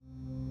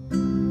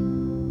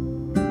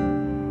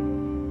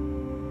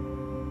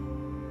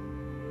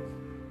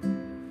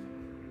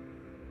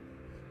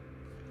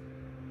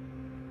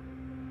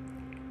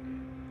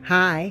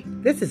Hi,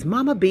 this is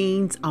Mama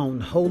Beans on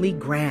Holy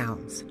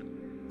Grounds,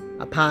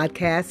 a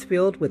podcast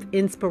filled with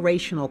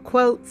inspirational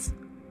quotes,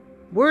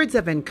 words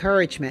of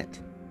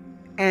encouragement,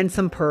 and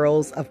some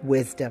pearls of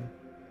wisdom.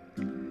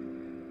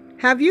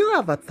 Have you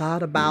ever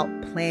thought about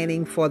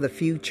planning for the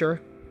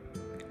future?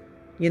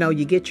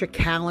 You get your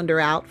calendar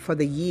out for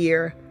the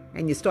year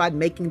and you start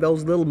making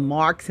those little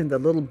marks in the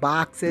little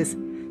boxes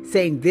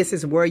saying this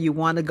is where you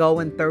want to go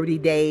in 30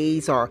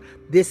 days or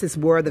this is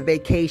where the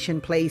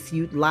vacation place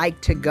you'd like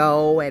to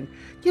go. And,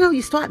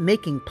 you start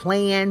making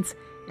plans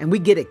and we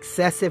get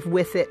excessive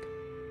with it.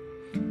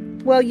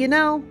 Well,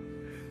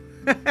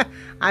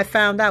 I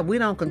found out we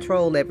don't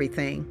control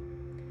everything.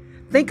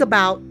 Think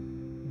about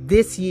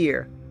this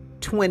year,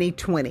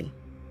 2020.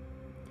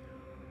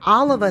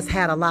 All of us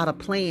had a lot of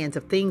plans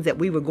of things that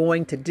we were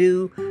going to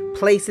do,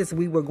 places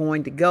we were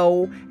going to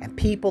go, and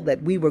people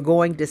that we were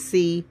going to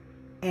see.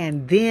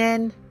 And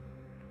then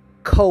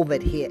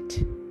COVID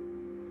hit.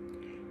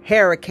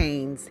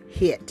 Hurricanes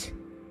hit.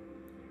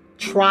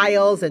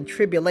 Trials and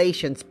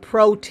tribulations,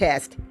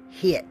 protest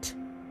hit.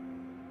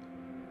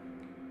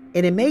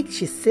 And it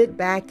makes you sit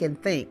back and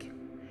think,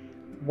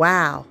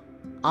 wow,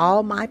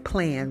 all my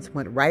plans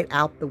went right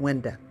out the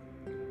window.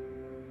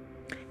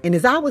 And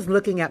as I was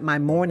looking at my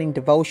morning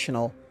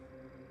devotional,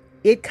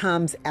 it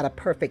comes at a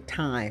perfect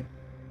time.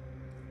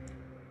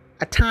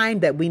 A time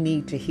that we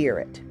need to hear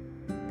it.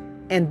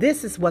 And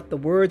this is what the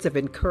words of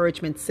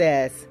encouragement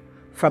says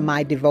from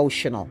my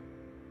devotional.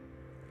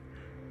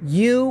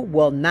 You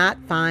will not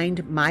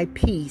find my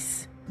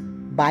peace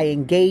by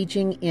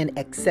engaging in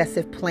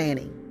excessive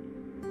planning,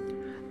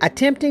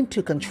 attempting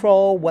to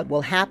control what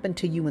will happen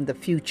to you in the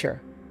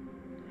future.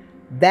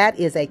 That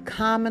is a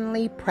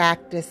commonly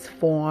practiced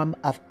form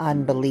of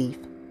unbelief.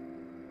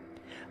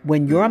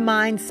 When your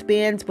mind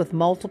spins with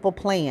multiple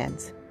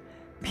plans,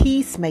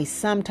 peace may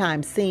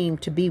sometimes seem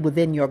to be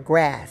within your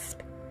grasp,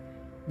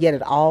 yet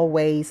it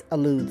always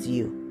eludes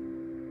you.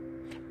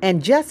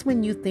 And just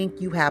when you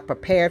think you have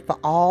prepared for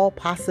all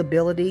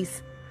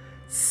possibilities,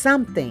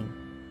 something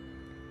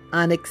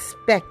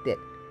unexpected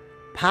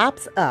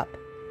pops up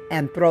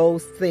and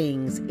throws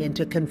things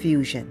into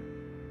confusion.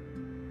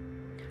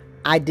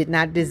 I did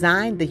not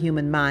design the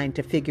human mind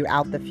to figure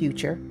out the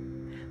future.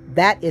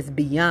 That is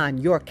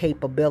beyond your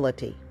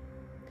capability.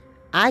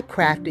 I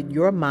crafted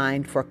your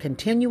mind for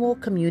continual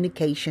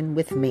communication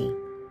with me.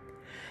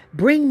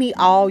 Bring me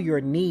all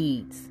your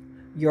needs,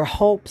 your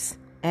hopes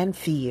and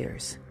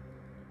fears.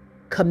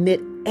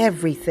 Commit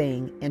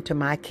everything into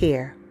my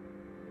care.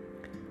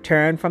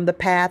 Turn from the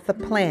path of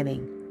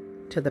planning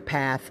to the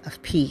path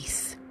of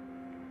peace.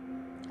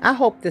 I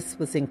hope this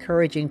was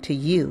encouraging to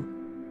you.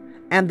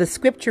 And the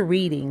scripture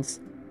readings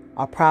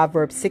are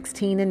Proverbs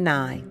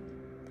 16:9.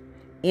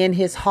 In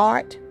his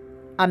heart,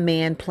 a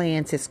man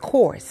plans his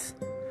course,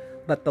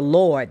 but the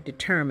Lord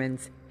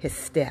determines his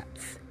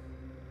steps.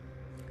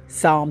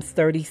 Psalms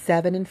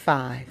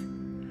 37:5.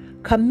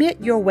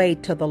 Commit your way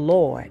to the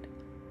Lord.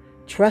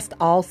 Trust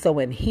also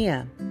in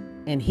him,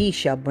 and he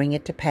shall bring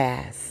it to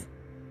pass.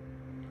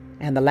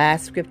 And the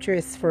last scripture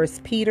is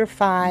 1 Peter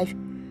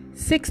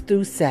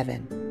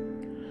 5:6-7.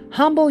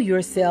 Humble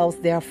yourselves,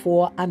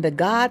 therefore, under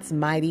God's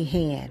mighty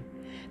hand,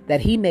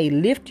 that he may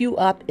lift you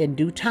up in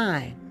due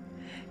time.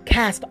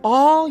 Cast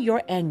all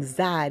your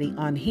anxiety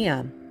on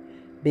him,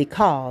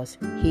 because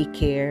he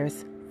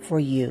cares for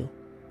you.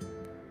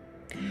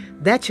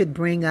 That should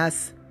bring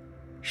us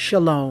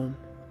shalom.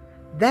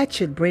 That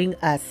should bring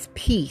us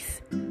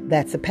peace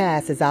that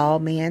surpasses all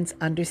man's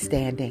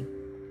understanding.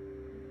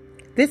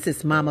 This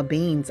is Mama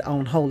Beans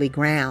on Holy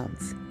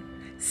Grounds,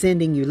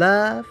 sending you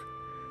love,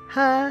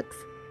 hugs,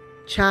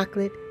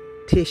 chocolate,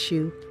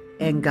 tissue,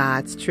 and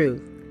God's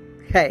truth.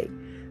 Hey,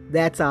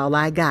 that's all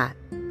I got.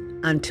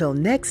 Until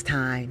next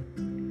time,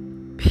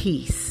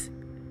 peace.